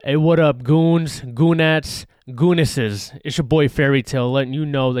Hey, what up, goons, goonettes, goonesses? It's your boy Fairy Tale letting you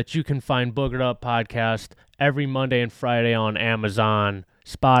know that you can find Boogered Up Podcast every Monday and Friday on Amazon,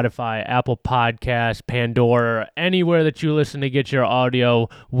 Spotify, Apple Podcasts, Pandora, anywhere that you listen to get your audio,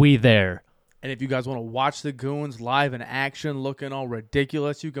 we there. And if you guys want to watch the Goons live in action looking all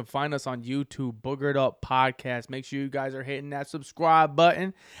ridiculous, you can find us on YouTube, Boogered Up Podcast. Make sure you guys are hitting that subscribe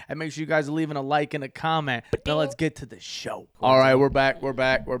button and make sure you guys are leaving a like and a comment. Now let's get to the show. All right, we're back.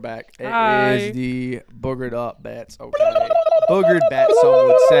 Hi. It is the Boogered Up bets. Okay. Boogered bets, some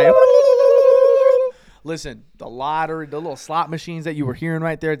would say. Listen, the lottery, the little slot machines that you were hearing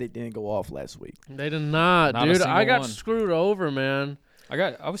right there, they didn't go off last week. They did not, Not a dude. single I got one. screwed over, man.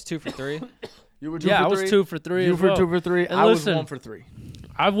 I was 2 for 3. You were 2 Yeah, for I was 3? 2 for 3 You as were well. 2 for 3. And I listen, was 1 for 3.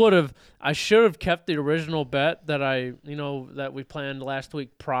 I should have kept the original bet that that we planned last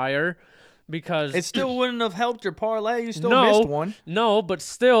week prior, because It still wouldn't have helped your parlay. You still missed one. No, but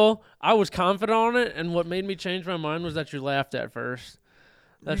still, I was confident on it, and what made me change my mind was that you laughed at first.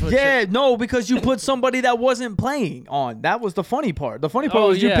 That's what Yeah, no, because you put somebody that wasn't playing on. That was the funny part. The funny part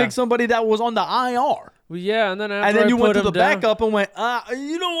was you yeah. picked somebody that was on the IR. Well, yeah, and then after And then I you put went to him the down, backup and went,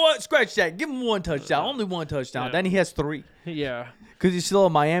 you know what? Scratch that. Give him one touchdown. Only one touchdown. Yeah. Then he has 3. Yeah, Because he's still a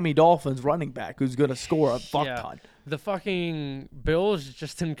Miami Dolphins running back who's going to score a fuck yeah. ton. The fucking Bills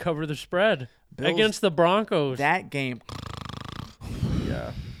just didn't cover the spread Bills- against the Broncos. That game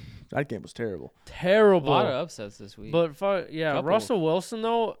yeah, was terrible. A terrible. lot of upsets this week. But Couple. Russell Wilson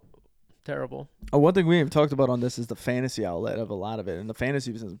though, terrible. One thing we haven't talked about on this is the fantasy outlet of a lot of it. And the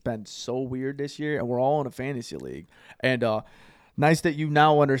fantasy has been so weird this year, and we're all in a fantasy league. And nice that you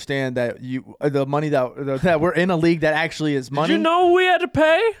now understand that the money that we're in a league that actually is money. Did you know we had to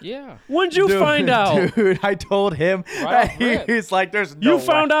pay? yeah. When'd you find out? Dude, I told him. Right off rip. He's like, there's no You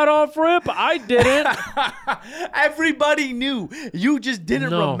found out off rip? I didn't. Everybody knew. You just didn't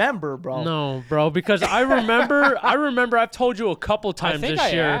No. remember, bro. No, bro, because I remember I've told you a couple times I think this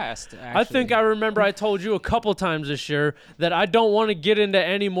I year. asked, I think actually. I remember I told you a couple times this year that I don't want to get into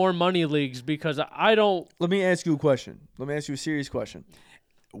any more money leagues because I don't. Let me ask you a question. Let me ask you a serious question.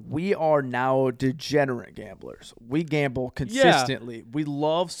 We are now degenerate gamblers. We gamble consistently. We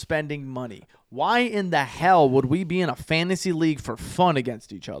love spending money. Why in the hell would we be in a fantasy league for fun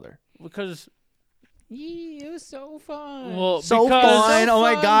against each other? Because Yeah, it was so fun. well, So because, fun. Oh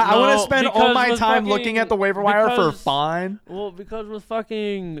my God. I want to No, spend all because my with time fucking- looking at the waiver wire for because- fun. Well, because with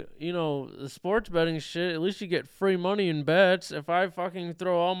fucking, the sports betting shit, at least you get free money in bets. If I fucking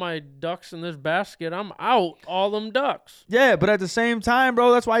throw all my ducks in this basket, I'm out all them ducks. Yeah, but at the same time,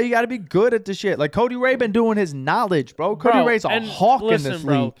 bro, that's why you got to be good at the shit. Like Cody Ray been doing his knowledge, bro. Cody Bro, Ray's a and hawk listen, in this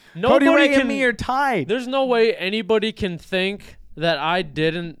bro, league. Cody nobody Ray can- and me are tied. There's no way anybody can think that I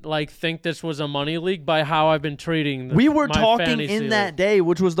didn't think this was a money league by how I've been treating We were my talking fantasy in league. that day,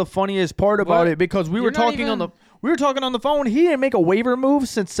 which was the funniest part about What? it, because we You're were not talking on the even- phone. He didn't make a waiver move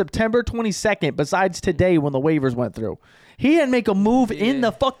since September 22nd, besides today when the waivers went through. He didn't make a move in Yeah.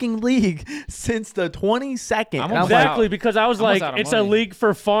 the fucking league since the 22nd. I'm And I'm Exactly, like, because I was I'm almost like, out of it's a money. league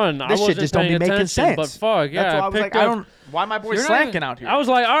for fun. I this wasn't shit just don't paying be making attention, sense. but fuck, yeah. That's why I was like, picked I up- don't. Why my boy You're not slacking even- out here? I was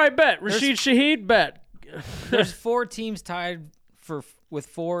like, all right, bet. Rashid Shaheed, bet. There's 4 teams tied with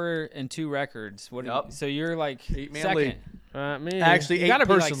 4 and 2 records. What? Yup. So you're like 8-man second. league. Me. Actually, You gotta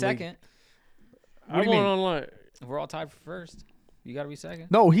be like 8-person league. second. I what do you went mean? on like, We're all tied for first. You gotta be second.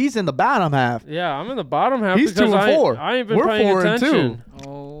 No, he's in the bottom half. yeah, I'm in the bottom half He's because 2 and 4. I ain't been We're paying 4 and 2. attention.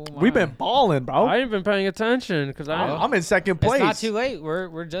 Oh, my. We've been balling, bro. I ain't been paying attention because I'm in second It's place. not too late.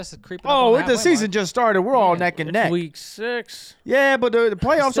 We're just creeping. Oh, up on the season mark. just started. We're all Yeah, neck and it's neck. week 6. Yeah, but the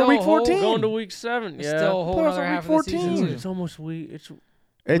playoffs are Still week a whole- 14. Going to week 7. It's Yeah. still a whole Playoffs other are half week of the season 14. too. It's almost week.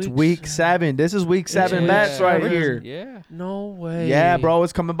 It's week 7. This is week 7 bets Yeah. right here. Yeah. No way. Yeah, bro,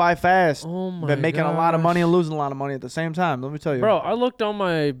 it's coming by fast. Oh my Been making a lot of money gosh. and losing a lot of money at the same time. Let me tell you. Bro, I looked on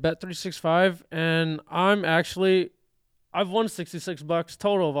my Bet365 and I've won $66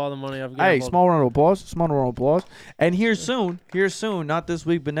 total of all the money I've Hey, gambled. small round of applause. Small round of applause. And here soon, not this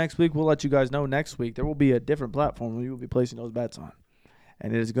week, but next week, we'll let you guys know next week. There will be a different platform where you will be placing those bets on.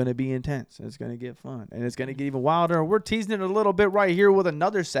 And it is going to be intense. And it's going to get fun. And it's going to get even wilder. And we're teasing it a little bit right here with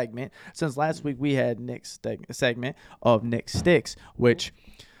another segment. Since last week we had Nick's segment of Nick Sticks, which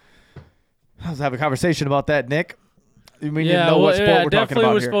let's have a conversation about that, Nick. We need to know what sport we're talking definitely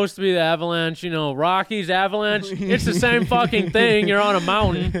about was here. supposed to be the Avalanche. Rockies, Avalanche. It's the same fucking thing. You're on a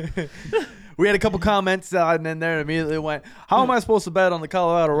mountain. We had a couple comments and then there immediately went, how am I supposed to bet on the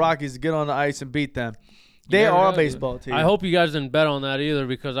Colorado Rockies to get on the ice and beat them? They never are know, a dude. baseball team. I hope you guys didn't bet on that either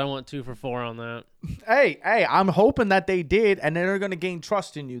because I went 2 for 4 on that. Hey, I'm hoping that they did, and then they're gonna gain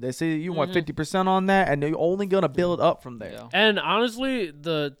trust in you. They say you want 50% on that, and they're only gonna build up from there. Yeah. And honestly,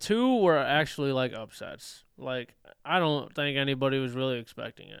 the 2 were actually like upsets. Like I don't think anybody was really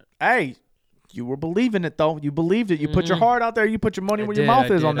expecting it. Hey, you were believing it though. You believed it. You put your heart out there. You put your money where your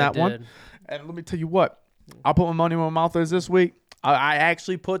mouth is on that one. And let me tell you what, I'll put my money where my mouth is this week. I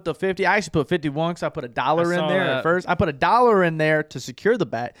actually put the 50. I actually put 51 because I put $1 in there at first. I put $1 in there to secure the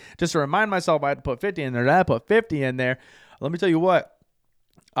bet, just to remind myself I had to put 50 in there. Then I put 50 in there. Let me tell you what.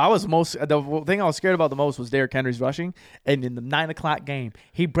 The thing I was scared about the most was Derrick Henry's rushing, and in the 9 o'clock game,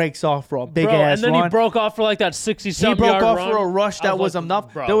 he breaks off for a big ass and then run. he broke off for like that 60-something He yard broke off run. for a rush that was like,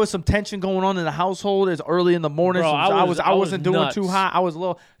 enough. bro. There was some tension going on in the household. It's early in the morning, Bro, so I wasn't doing nuts. too hot. I was a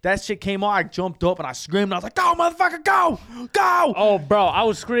little. That shit came on. I jumped up and I screamed. And I was like, "Go, motherfucker, go, go!" Oh, bro, I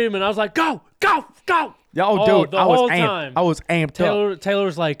was screaming. I was like, "Go, go, go!" Yo, dude, the I was whole amped. time. I was amped up. Taylor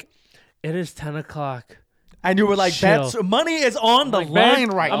was like, "It is 10 o'clock." And you were like, Chill. "That's money is on the Like, line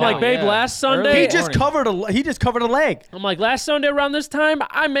babe, right I'm now." like, babe, Yeah. last Sunday, he just covered a leg. I'm like, last Sunday around this time,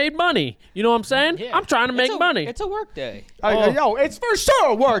 I made money. You know what I'm saying? Yeah. I'm trying to make money. It's a work day. Yo, it's for sure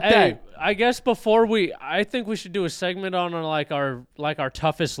a work Hey, day. I guess I think we should do a segment on our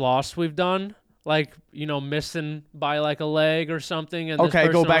toughest loss we've done. Like, missing by like a leg or something. And this Okay,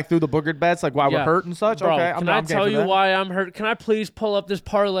 go person- back through the boogered bets, like why we're Yeah. hurt and such. Bro, Okay, can I tell you why I'm hurt? Can I please pull up this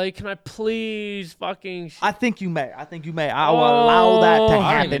parlay? Can I please fucking? I think you may. I will allow that to I don't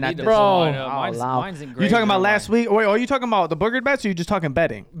happen even at need this to pull Bro. mine up. I'll Mine's, allow- mine's You engraved talking about on last mine. week? Wait, are you talking about the boogered bets, or you just talking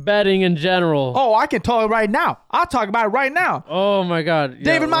betting? Betting in general. Oh, I can tell it right now. I'll talk about it right now. Oh my God. Yeah.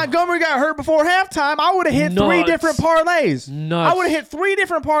 David Montgomery got hurt before halftime. I would have hit 3 Nuts. different parlays. Nuts. I would have hit 3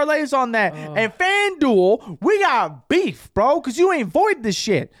 different parlays on that. And FanDuel, we got beef, bro, because you ain't void this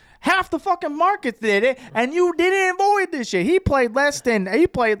shit. Half the fucking market did it, and you didn't void this shit. He played less than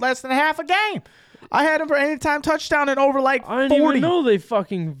half a game. I had him for anytime touchdown and over like I didn't 40. even know they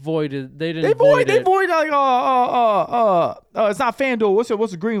fucking voided. They didn't They void like it's not FanDuel.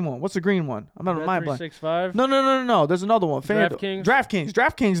 What's the green one? What's the green one? I'm not mind blank. 365. No. There's another one. DraftKings?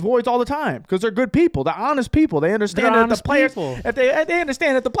 DraftKings voids all the time because they're good people. They're honest people. They understand They're that honest the players, people. if they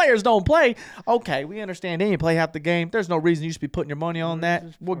understand that the players don't play. Okay, we understand they didn't play half the game. There's no reason you should be putting your money on that.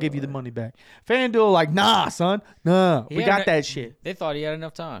 We'll give you the money back. FanDuel, like, nah, son, nah. We Yeah, got that- that shit. They thought he had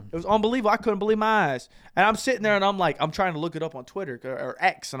enough time. It was unbelievable. I couldn't believe my eyes. And I'm sitting there and I'm trying to look it up on Twitter or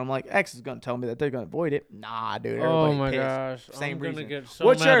X, and I'm like, X is gonna tell me that they're gonna void it. Nah, dude. Oh everybody my pissed. gosh. Same I'm gonna reason. get so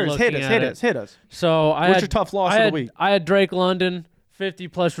What's mad yours? Hit looking us. at Hit it. us. So What's your tough loss of the week? I had Drake London 50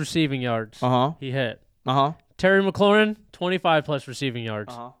 plus receiving yards. Uh-huh. He hit. Uh-huh. Terry McLaurin 25 plus receiving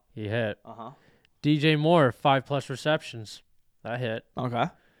yards. Uh-huh. He hit. Uh-huh. DJ Moore 5 plus receptions. That hit. Okay.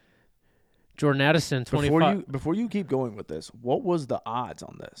 Jordan Addison 25. Before you keep going with this, what was the odds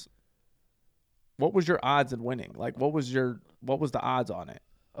on this? What was your odds in winning? Like what was the odds on it?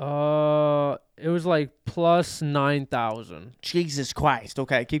 It was like plus 9,000. Jesus Christ.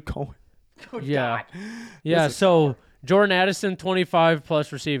 Okay, keep going. Good Yeah. God. Yeah, This is so Jordan Addison 25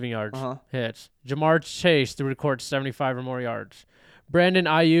 plus receiving yards. Uh-huh. Hits. Jamar Chase to record 75 or more yards. Brandon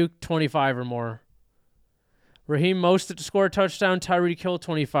Ayuk 25 or more. Raheem Mostert to score a touchdown. Tyreek Hill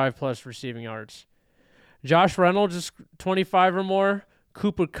 25 plus receiving yards. Josh Reynolds is 25 or more.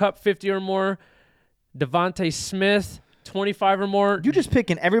 Cooper Kupp 50 or more. Devontae Smith 25 or more. You just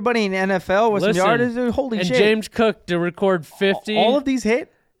picking everybody in the NFL with Listen, some yardage? Holy and shit. James Cook to record 50. All of these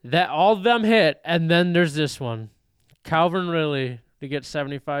hit? That all of them hit, and then there's this one. Calvin Ridley to get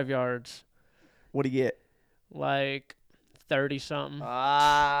 75 yards. What do you get? Like 30 something.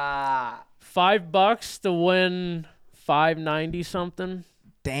 Ah. $5 to win 590 something.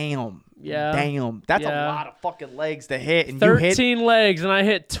 Damn. Yeah. Damn. That's Yeah. a lot of fucking legs to hit. And you hit 13 legs, and I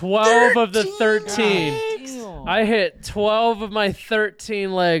hit 12 of the 13. Damn. I hit 12 of my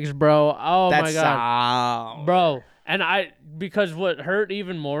 13 legs, bro. Oh that's my god, bro. And because what hurt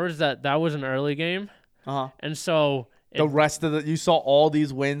even more is that was an early game, Uh-huh. and so The rest of you saw all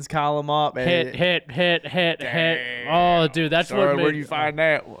these wins column up. And hit. Oh, dude, that's what made. Where'd you find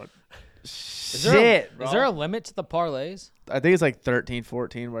that one? Is there a limit to the parlays? I think it's like 13,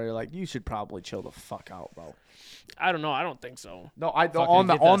 14 where you're like, you should probably chill the fuck out, bro. I don't know. I don't think so. No, Fucking on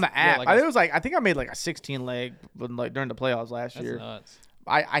get the that- app. yeah, like I think I made like a 16 leg during the playoffs last That's year. nuts.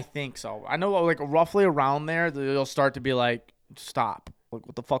 I think so. I know like roughly around there you'll start to be like, stop. Like,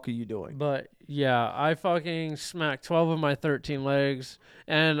 what the fuck are you doing? But yeah, I fucking smacked 12 of my 13 legs,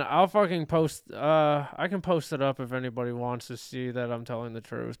 and I'll fucking post. I can post it up if anybody wants to see that I'm telling the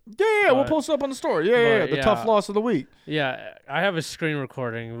truth. Yeah, we'll But- post it up on the story. Yeah. but, The tough yeah. loss of the week. Yeah, I have a screen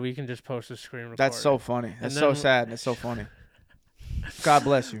recording. We can just post a screen recording. That's so funny. That's And so then- sad. And it's so funny. God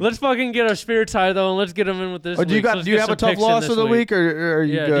bless you. Let's fucking get our spirits high though, and let's get them in with this. Oh, do you week's. Let's do you get have a some tough picks in loss this of the week, or are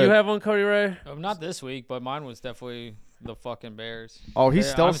you Yeah, good? do you have one, Cody Ray? Not this week, but mine was definitely the fucking Bears. Oh, he's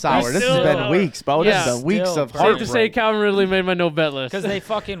Yeah, still I'm sour. still This has been sour. weeks, bro. This Yeah. has been weeks Still, of bro. Safe heartbreak. to say, Calvin Ridley made my no bet list. Because they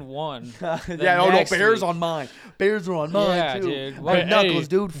fucking won. Yeah, no, next Bears week. on mine. Bears are on mine Yeah, too. dude. Hey, Wait, Knuckles,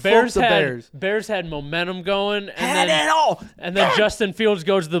 dude. Fuck Bears the had Bears. Bears had momentum going, Had and it all. then Justin Fields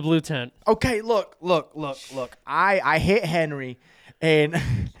goes to the blue tent. Okay, look. I hit Henry, and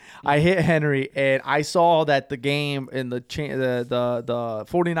I saw that the game in the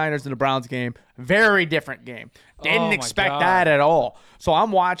 49ers and the Browns game, very different game. Oh Didn't my expect God. that at all. So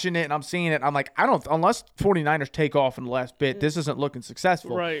I'm watching it and I'm seeing it. I'm like, unless 49ers take off in the last bit, this isn't looking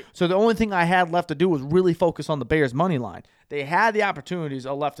successful. Right. So the only thing I had left to do was really focus on the Bears money line. They had the opportunities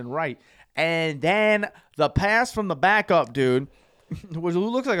left and right. And then the pass from the backup dude, who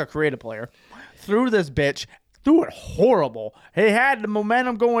looks like a creative player, threw this bitch. Threw it horrible. He had the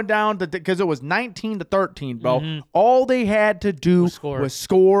momentum going down because it was 19-13, bro. All they had to do was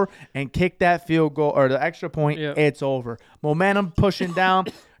score and kick that field goal or the extra point. Yep. It's over. Momentum pushing down.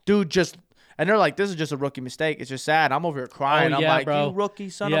 Dude just and they're like, this is just a rookie mistake. It's just sad. I'm over here crying. Oh, I'm yeah, like, bro. you rookie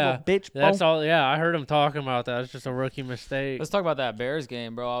son Yeah. of a bitch, bro. That's all. Yeah, I heard him talking about that. It's just a rookie mistake. Let's talk about that Bears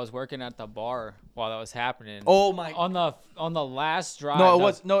game, bro. I was working at the bar while that was happening. Oh my. On the last drive.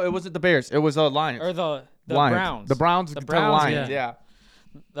 It wasn't the Bears. It was the Lions. or the Lions. Browns. The Browns. The The Browns, Lions. yeah.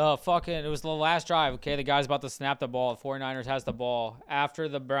 Yeah. It was the last drive. Okay, the guy's about to snap the ball. The 49ers has the ball after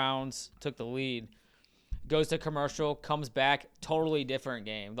the Browns took the lead. Goes to commercial, comes back, totally different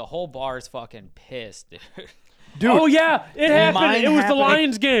game. The whole bar is fucking pissed, dude. Dude. Oh yeah, it happened. mine It was the happened-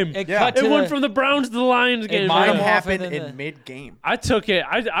 Lions game. It Yeah. cut It to went the- from the Browns to the Lions game. Mine Come bro. off happened and then in mid-game. I took it.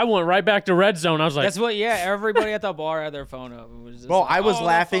 I went right back to red zone. I was like, That's what. Yeah, everybody at the bar had their phone up. It was just Bro, like, I was oh,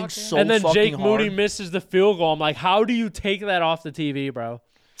 laughing fuck so and then fucking Jake Moody hard. misses the field goal. I'm like, how do you take that off the TV, bro?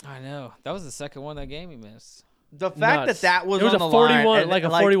 I know. That was the second one that game he missed. The fact Nuts. that was It was on a the 41 line, and, like a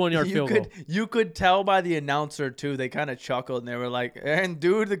like, 41-yard you field could, goal. You could tell by the announcer too. They kind of chuckled and they were like, "And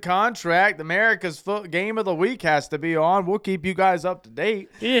due to the contract, America's game of the week has to be on. We'll keep you guys up to date."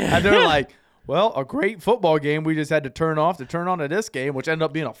 Yeah. And they're like, "Well, a great football game we just had to turn off to turn on to this game, which ended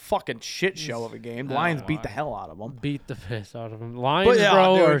up being a fucking shit show of a game. The Lions beat the hell out of them." Beat the piss out of them. Lions, yeah,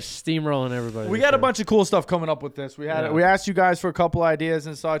 bro, dude. are steamrolling everybody. We this got a year. bunch of cool stuff coming up with this. We Yeah. we asked you guys for a couple ideas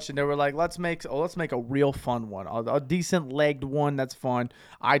and such, and they were like, let's make a real fun one, a decent legged one that's fun.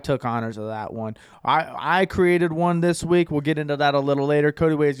 I took honors of that one. I created one this week. We'll get into that a little later.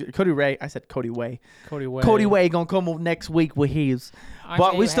 Cody Way. Cody Way gonna come up next week with his. I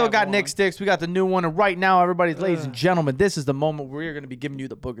But may we still have got one. Nick Sticks. We got the new one, and right now, everybody, ladies and gentlemen, this is the moment where we're going to be giving you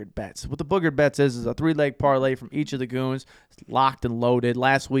the boogered bets. What the boogered bets is a 3-leg parlay from each of the goons. It's locked and loaded.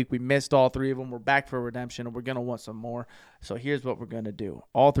 Last week we missed all 3 of them. We're back for redemption, and we're going to want some more. So here's what we're going to do.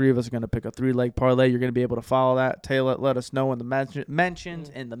 All 3 of us are going to pick a 3-leg parlay. You're going to be able to follow that. Taylor, let us know in the mentions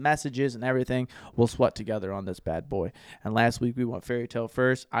and the messages and everything. We'll sweat together on this bad boy. And last week we went fairy tale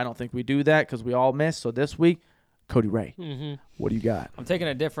first. I don't think we do that because we all missed. So this week, Cody Ray, what do you got? I'm taking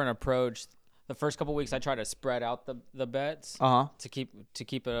a different approach. The first couple weeks I tried to spread out the bets Uh-huh. to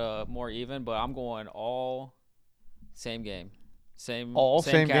keep it more even, but I'm going all same game, same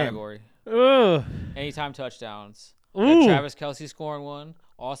Same game. category. Ugh. Anytime touchdowns. Ooh. Travis Kelce scoring one,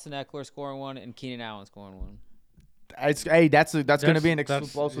 Austin Eckler scoring one, and Keenan Allen scoring one. That's going to be an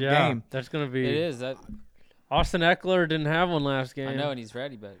explosive game. That's gonna be. It is that. Austin Eckler didn't have one last game. I know, and he's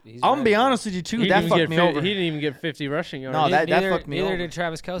ready, but he's. I'm gonna be ready. honest with you too. He That didn't fucked get me fi- over. He didn't even get 50 rushing yards. No, that Neither, fucked me neither over. did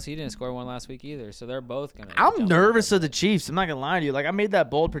Travis Kelce. He didn't score one last week either. So they're both gonna. I'm jump nervous up. of the Chiefs. I'm not gonna lie to you. Like I made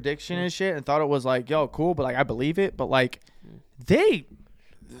that bold prediction and shit, and thought it was like, yo, cool, but like I believe it. But like, they've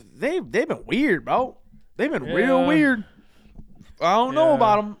been weird, bro. They've been real Yeah. weird. I don't know Yeah.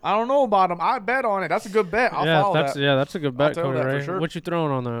 about them. I bet on it. That's a good bet. I'll follow that. that's a good bet, tell Cody that for Ray. sure. What you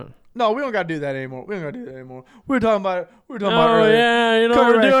throwing on that? No, we don't gotta do that anymore. We were talking about it. about Oh earlier. yeah, you don't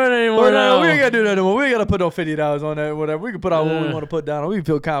Cody want to Ray. do it anymore But now. we ain't gotta do that anymore. We ain't gotta put no $50 on that. Whatever. We can put out what we Yeah. want to put down. We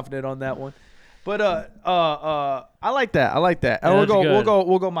feel confident on that one. But I like that. And Yeah, we'll that's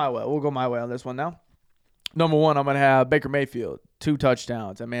good. go my way. We'll go my way on this one now. Number 1, I'm gonna have Baker Mayfield, 2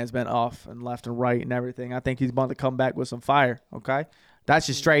 touchdowns. That man's been off and left and right and everything. I think he's about to come back with some fire. Okay, that's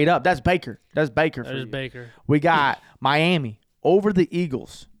just straight up. That's Baker. That's Baker. That for is you. Baker. We got Miami over the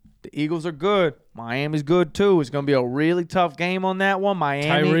Eagles. The Eagles are good. Miami's good too. It's gonna be a really tough game on that one. Miami.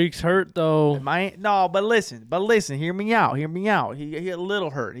 Tyreek's hurt though. No, but listen. Hear me out. He a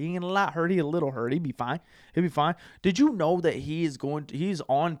little hurt. He ain't a lot hurt. He a little hurt. He'll be fine. Did you know that he's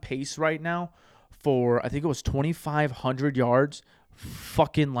on pace right now for, I think it was 2,500 yards,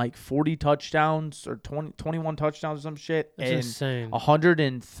 fucking like 40 touchdowns or 21 touchdowns or some shit, That's and insane.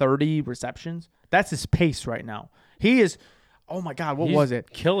 130 receptions. That's his pace right now. He is. Oh my God, what He's was it?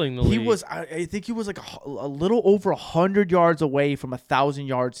 Killing the He league. was. I think he was like a little over 100 yards away from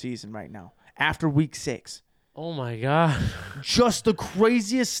 1,000-yard season right now after week 6. Oh my God. Just the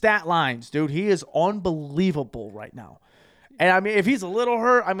craziest stat lines, dude. He is unbelievable right now. And I mean, if he's a little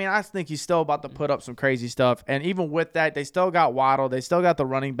hurt, I mean, I think he's still about to put up some crazy stuff. And even with that, they still got Waddle. They still got the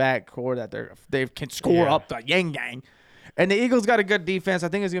running back core that they can score Yeah. up the yang gang. And the Eagles got a good defense. I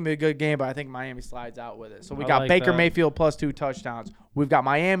think it's going to be a good game, but I think Miami slides out with it. So we I got like Baker that. Mayfield plus 2 touchdowns. We've got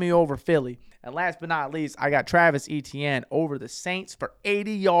Miami over Philly. And last but not least, I got Travis Etienne over the Saints for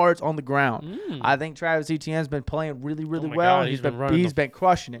 80 yards on the ground. I think Travis Etienne's been playing really, really my well. God, he's been running he's been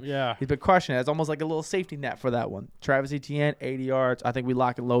crushing it. Yeah. He's been crushing it. It's almost like a little safety net for that one. Travis Etienne, 80 yards. I think we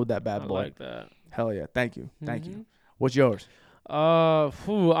lock and load that bad I boy. like that. Hell yeah. Thank you. Thank Mm-hmm. you. What's yours?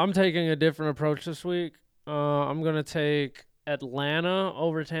 I'm taking a different approach this week. I'm gonna take Atlanta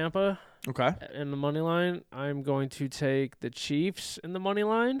over Tampa Okay. in the money line. I'm going to take the Chiefs in the money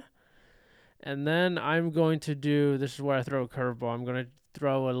line, and then I'm going to do. This is where I throw a curveball. I'm gonna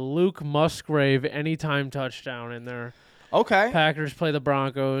throw a Luke Musgrave anytime touchdown in there. Okay. Packers play the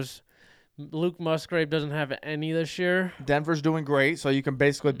Broncos. Luke Musgrave doesn't have any this year. Denver's doing great, so you can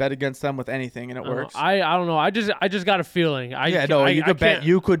basically bet against them with anything, and it works. I don't know. I just got a feeling. You could bet.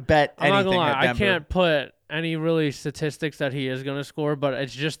 You could bet I'm not anything gonna lie. at I Denver. can't put any really statistics that he is gonna score, but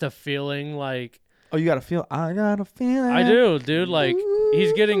it's just a feeling. Like Oh, you got to feel. I got a feeling. I do, dude. Like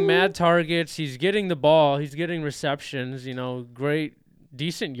he's getting mad targets. He's getting the ball. He's getting receptions. Great,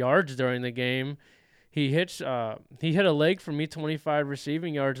 decent yards during the game. He hit a leg for me, 25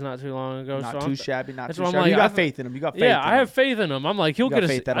 receiving yards not too long ago. Not so too shabby. Not that's too what I'm shabby. like, You got I- faith in him. You got faith. Yeah, in I him. have faith in him. I'm like, he'll You got get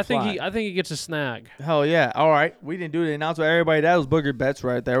faith a. that'll I think fly. I think he gets a snag. Hell yeah. All right. We didn't do the announcement. Everybody, that was Booger Bets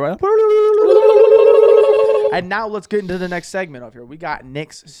right there. Right? And now let's get into the next segment of here. We got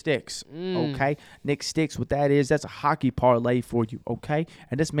Nick's Sticks. Okay. Nick's Sticks, what that is, that's a hockey parlay for you. Okay.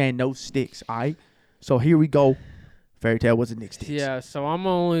 And this man knows sticks. All right. So here we go. Fairy Tale, what's a Nick's Sticks? Yeah,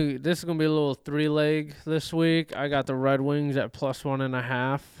 so this is gonna be a little 3-leg this week. I got the Red Wings at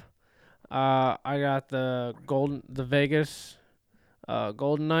 +1.5. I got the Vegas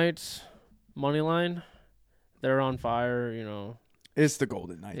Golden Knights money line. They're on fire, It's the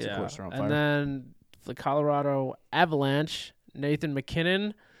Golden Knights, Yeah, of course, they're on fire. and then the Colorado Avalanche, Nathan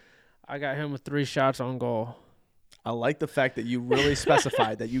McKinnon. I got him with 3 shots on goal. I like the fact that you really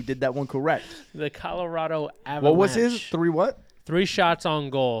specified that you did that one correct. The Colorado Avalanche. What was his? 3 what? 3 shots on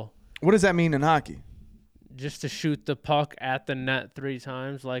goal, What does that mean in hockey? just to shoot the puck at the net 3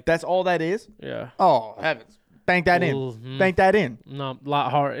 times. Like, That's all that is? yeah. Oh, heavens. Bank that in. Mhm. Bank that in. No, a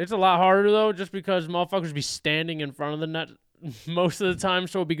lot hard. It's a lot harder though, just because motherfuckers be standing in front of the net most of the time,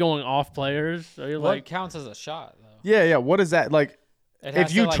 so it'll be going off players. So you're What like, counts as a shot though? Yeah, yeah. What is that? Like, It If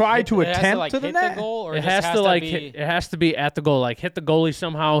has you to, try hit, to it has attempt like, to the hit net? the goal, or it just has to like be, hit, it has to be at the goal, like hit the goalie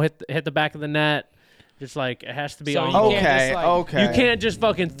somehow, hit the back of the net. Just like it has to be So on you goal. can't okay, just, like- okay. You can't just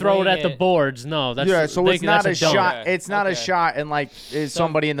fucking throw it Wing at the it. boards. No, that's Yeah, so it's not a that's dunk. shot. Okay, It's not a okay. shot, and like is So-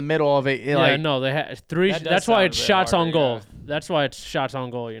 somebody in the middle of it. Yeah, Like, no, they had 3. That does That's why sound it's a bit shots harder, on goal. yeah. That's why it's shots on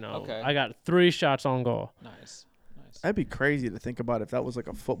goal. Okay. I got 3 shots on goal. Nice. that'd be crazy to think about if that was like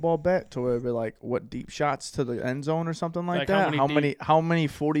a football bet to where it'd be like what deep shots to the end zone or something like Like, how that. many How many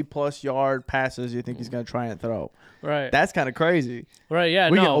 40+ yard passes do you think he's gonna try and throw? Right. That's kind of crazy. Right. Yeah.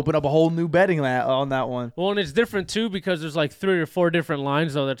 We no. can open up a whole new betting on that one. Well, and it's different too because there's like 3 or 4 different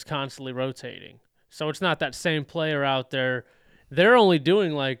lines though that's constantly rotating. So it's not that same player out there. They're only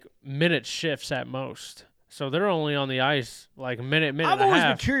doing like minute shifts at most. So they're only on the ice like a minute I've and a always been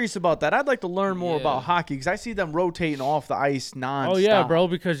half. curious about that. I'd like to learn more Yeah. about hockey because I see them rotating off the ice nonstop. Oh yeah, bro,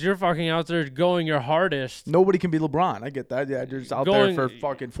 because you're fucking out there going your hardest. Nobody can be LeBron. I get that. Yeah, you're just out Going- there for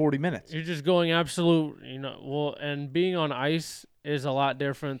fucking 40 minutes. You're just going absolute, well, and being on ice is a lot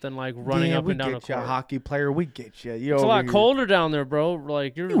different than like running up and down a we get you, court. hockey player. We get you. You're It's a over lot here. colder down there, bro.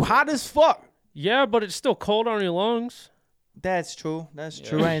 Like you're You hot as fuck. Yeah, but it's still cold on your lungs. That's true. That's Yeah.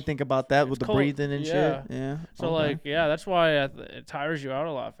 true. I didn't think about that with the cold. breathing and Yeah. shit. Yeah. So okay. like, yeah, that's why it tires you out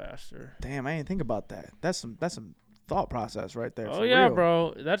a lot faster. damn, I didn't think about that. That's some thought process right there. Oh for yeah, real.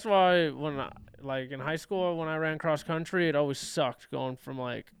 bro. That's why like in high school when I ran cross country, it always sucked going from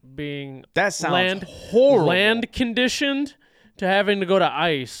like being That sounds land horrible. land conditioned to having to go to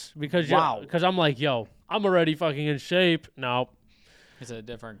ice because Wow. because I'm like, yo, I'm already fucking in shape. No. It's a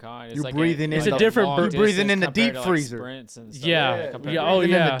different kind. It's You're like breathing It's in a the- different long you're breathing distance in the compared deep to, like, freezer. sprints and stuff. Yeah. compared Yeah. to- Oh,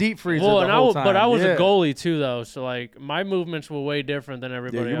 Breathing in yeah. the deep freezer Well, the and whole but I time. was Yeah. a goalie too, though. So like my movements were way different than Yeah,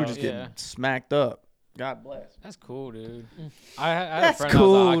 everybody you were else. just getting Yeah. smacked up. God bless. That's cool, dude. I had That's a friend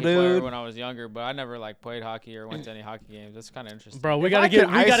cool, that was a hockey player dude. when I was younger, but I never like played hockey or went to any hockey games. That's kind of interesting. Bro, we If gotta I get could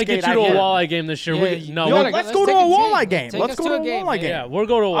ice you skate, to I a get it. walleye game this year. Yeah, No, Yo, we're- let's go to a take walleye game. Take Let's us go to to a a game, walleye man. game. yeah, we'll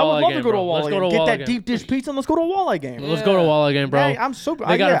go to a I would walleye love game. to go to a bro. Let's walleye go to a game. Get walleye that game. deep dish pizza and let's go to a walleye game. Let's go to a walleye game, bro. Yeah, I'm super.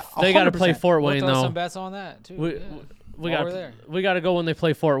 They gotta they gotta play 100%. Fort We'll Wayne throw though. some bets on that too. We yeah. we While got we're there. we got to go when they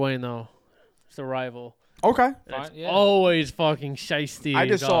play Fort Wayne though. It's the rival. Okay. Fine, It's yeah. always fucking shiesty. I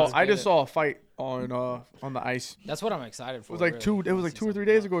just dog. saw a fight on the ice. That's what I'm excited for. It was like really. It was like 2 or 3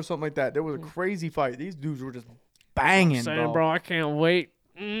 days ago or something like that. There was a crazy fight. These dudes were just banging, saying, bro, I can't wait.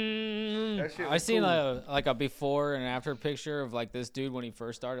 That shit I was seen cool. a before and after picture of like this dude when he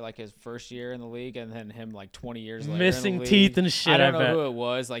first started, like his first year in the league, and then him like 20 years later. Missing in the teeth league. and shit, I don't I know bet. who it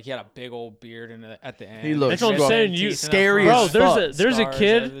was. Like he had a big old beard at the end. He looked That's what I'm rough. saying. Teeth You in the scary front. bro, as there's fuck. a Scars out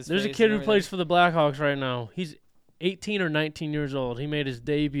kid. of his There's a face kid and who everything. plays for the Blackhawks right now. He's 18 or 19 years old. He made his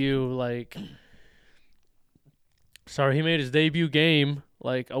debut he made his debut game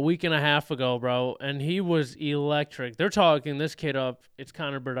like a week and a half ago, bro, and he was electric. They're talking this kid up. It's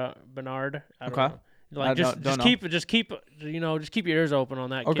Connor Bernard. I don't Okay. know. Like don't know. just keep your ears open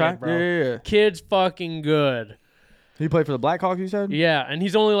on that Okay. kid, bro. Yeah. Kid's fucking good. He played for the Blackhawks, you said? Yeah, and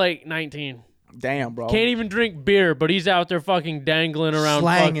he's only like 19. Damn, bro. Can't even drink beer, but he's out there fucking dangling around,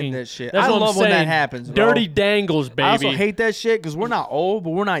 Slanging fucking this shit. That's I what love I'm when that saying. happens, bro. Dirty dangles, baby. I also hate that shit because we're not old,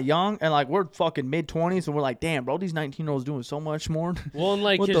 but we're not young, and like we're fucking mid-20s, and we're like, damn, bro, these 19-year-olds doing so much more. Well, and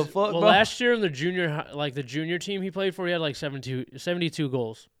like What his, the fuck, well, bro? last year in the junior team he played for, he had like 72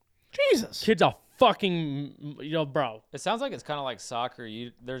 goals. Jesus. Kid's a fucking bro. It sounds like it's kind of like soccer.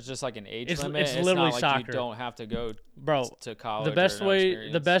 There's just like an age It's- limit. it's It's literally not like soccer. you don't have to go Bro, to college. the or best no way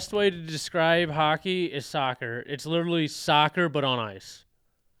experience. to describe hockey is soccer. It's literally soccer but on ice.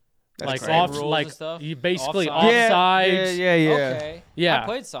 That's like crazy. off, Rules and like stuff? you basically Offsides? offsides. Yeah. Okay. Yeah. I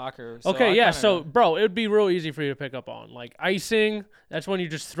played soccer. So Okay, I yeah. kinda So, know. bro, it would be real easy for you to pick up on. Like icing, that's when you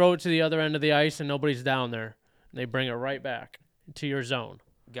just throw it to the other end of the ice and nobody's down there. And they bring it right back to your zone.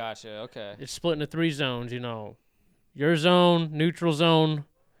 Gotcha. Okay. It's split into 3 zones, Your zone, neutral zone,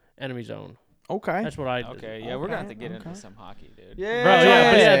 enemy zone. Okay. That's what I did. Okay. Yeah, we're gonna have to Okay, get okay. into some hockey, dude. Yeah. Bro,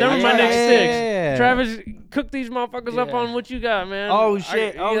 yeah, but yeah, they're my next sticks. Yeah. Travis, cook these motherfuckers up Yeah. on what you got, man. Oh I-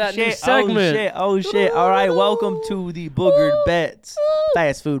 shit! you Oh got new shit! segment. Oh shit! Oh shit! All right, welcome to the Boogered Bets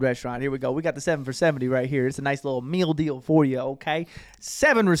fast food restaurant. Here we go. We got the 7 for 70 right here. It's a nice little meal deal for you. Okay,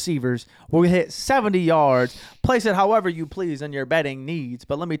 7 receivers. We're gonna hit 70 yards. Place it however you please on your betting needs.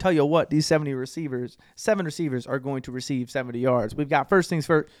 But let me tell you what: these 7 receivers are going to receive 70 yards. We've got first things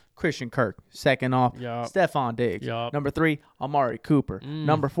first: Christian Kirk. Second off, Yup. Stephon Diggs. Yup. Number 3, Amari Cooper.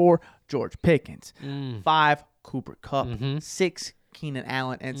 Number 4, George Pickens. 5, Cooper Kupp. 6, Keenan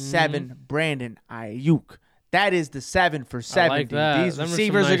Allen. And 7, Brandon Ayuk. That is the 7 for 70. that. These Them are some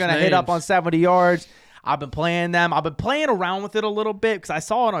receivers are nice going to hit up names. on 70 yards. I've been playing them. I've been playing around with it a little bit because I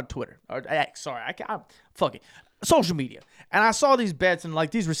saw it on Twitter. Or X, sorry. Fuck it. Social media. And I saw these bets and like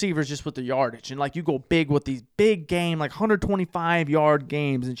these receivers just with the yardage. And like you go big with these big game, like 125-yard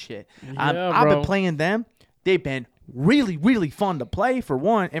games and shit. I've been bro. playing them. They've been really, really fun to play for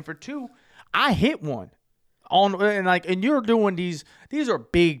one. And for two, I hit one. And you're doing these are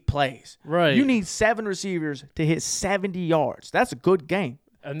big plays. Right. You need 7 receivers to hit 70 yards. That's a good game.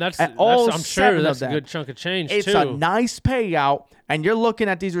 And that's At all I'm 7 sure of that's a them. good chunk of change, It's too. a nice payout, and you're looking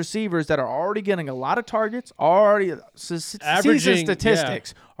at these receivers that are already getting a lot of targets, already season Averaging,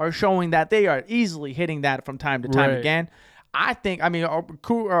 statistics are showing that they are easily hitting that from time to time Right. again.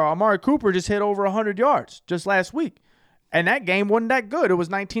 Amari Cooper just hit over 100 yards just last week, and that game wasn't that good. It was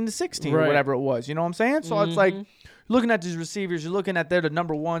 19-16 or Right. whatever it was. You know what I'm saying? So it's like looking at these receivers, you're looking at they're the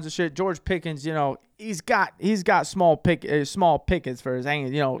number ones and shit. George Pickens, he's got small pickets for his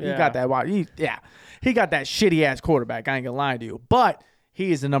hands. He Yeah. got that wide. He got that shitty ass quarterback. I ain't gonna lie to you, but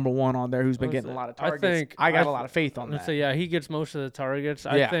he is the number one on there who's been getting a lot of I targets. think- I got I a lot of faith on that. So yeah, he gets most of the targets.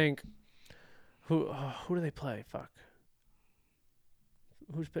 I Yeah. think. Who do they play? Fuck.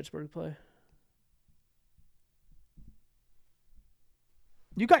 Who's Pittsburgh play?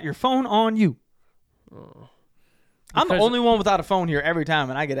 You got your phone on you. Oh. I'm the Because- only one without a phone here every time,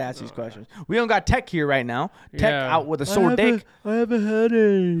 and I get asked these questions. We don't got Tech here right now. Tech Yeah. out with a sore dick. I have a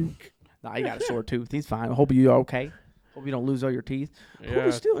headache. Nah, he got a sore tooth. He's fine. I hope you're okay. Hope you don't lose all your teeth. Who the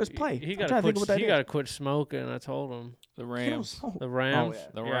Steelers play? He I'm got trying to to think of what that he is. got to quit smoking. I told him. The Rams. Oh, The Rams. yeah.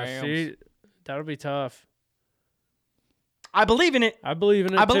 The Yeah, Rams. see, that'll be tough. I believe in it. I believe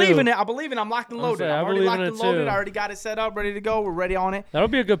in it. I believe too. in it. I believe in it. I'm locked and I'm loaded. saying, I I'm already believe locked in and it, loaded. too. I already got it set up, ready to go. We're ready on it. That'll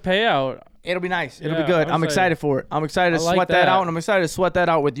be a good payout. It'll be nice. It'll Yeah, be good. I I'm would say- excited for it. I'm excited to I like sweat that that. out, and I'm excited to sweat that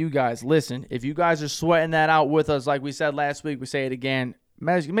out with you guys. Listen, if you guys are sweating that out with us, like we said last week, we say it again.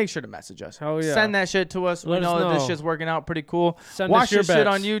 Make sure to message us. Hell yeah. Send that shit to us. Let we us know that this know. shit's working out pretty cool. Send Watch us your your shit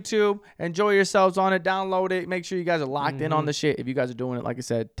bets. on YouTube. Enjoy yourselves on it. Download it. Make sure you guys are locked in Mm-hmm. on the shit. If you guys are doing it, like I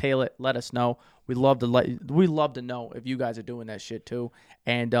said, tail it. Let us know. We love to know if you guys are doing that shit too.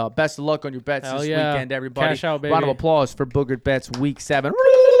 And best of luck on your bets Hell this yeah. weekend, everybody. Cash out, Round of baby. applause for Boogered Bets Week 7.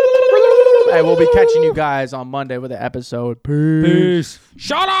 Hey, we'll be catching you guys on Monday with an episode. Peace. Peace.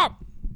 Shut up!